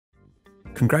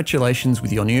Congratulations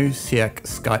with your new Cirque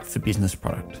Skype for Business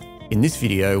product. In this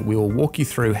video, we will walk you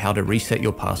through how to reset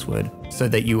your password so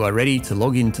that you are ready to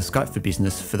log in to Skype for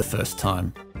Business for the first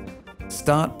time.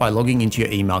 Start by logging into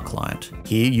your email client.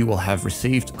 Here you will have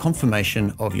received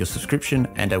confirmation of your subscription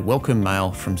and a welcome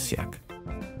mail from Cirque.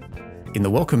 In the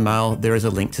welcome mail, there is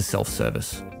a link to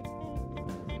self-service.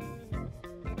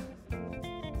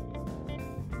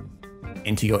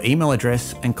 Enter your email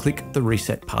address and click the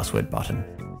Reset Password button.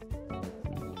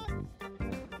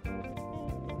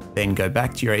 Then go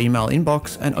back to your email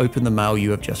inbox and open the mail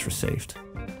you have just received.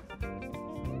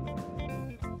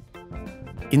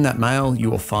 In that mail,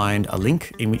 you will find a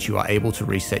link in which you are able to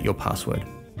reset your password.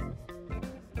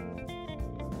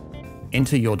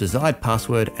 Enter your desired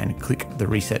password and click the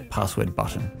Reset Password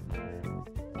button.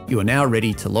 You are now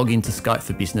ready to log into Skype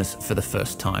for Business for the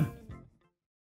first time.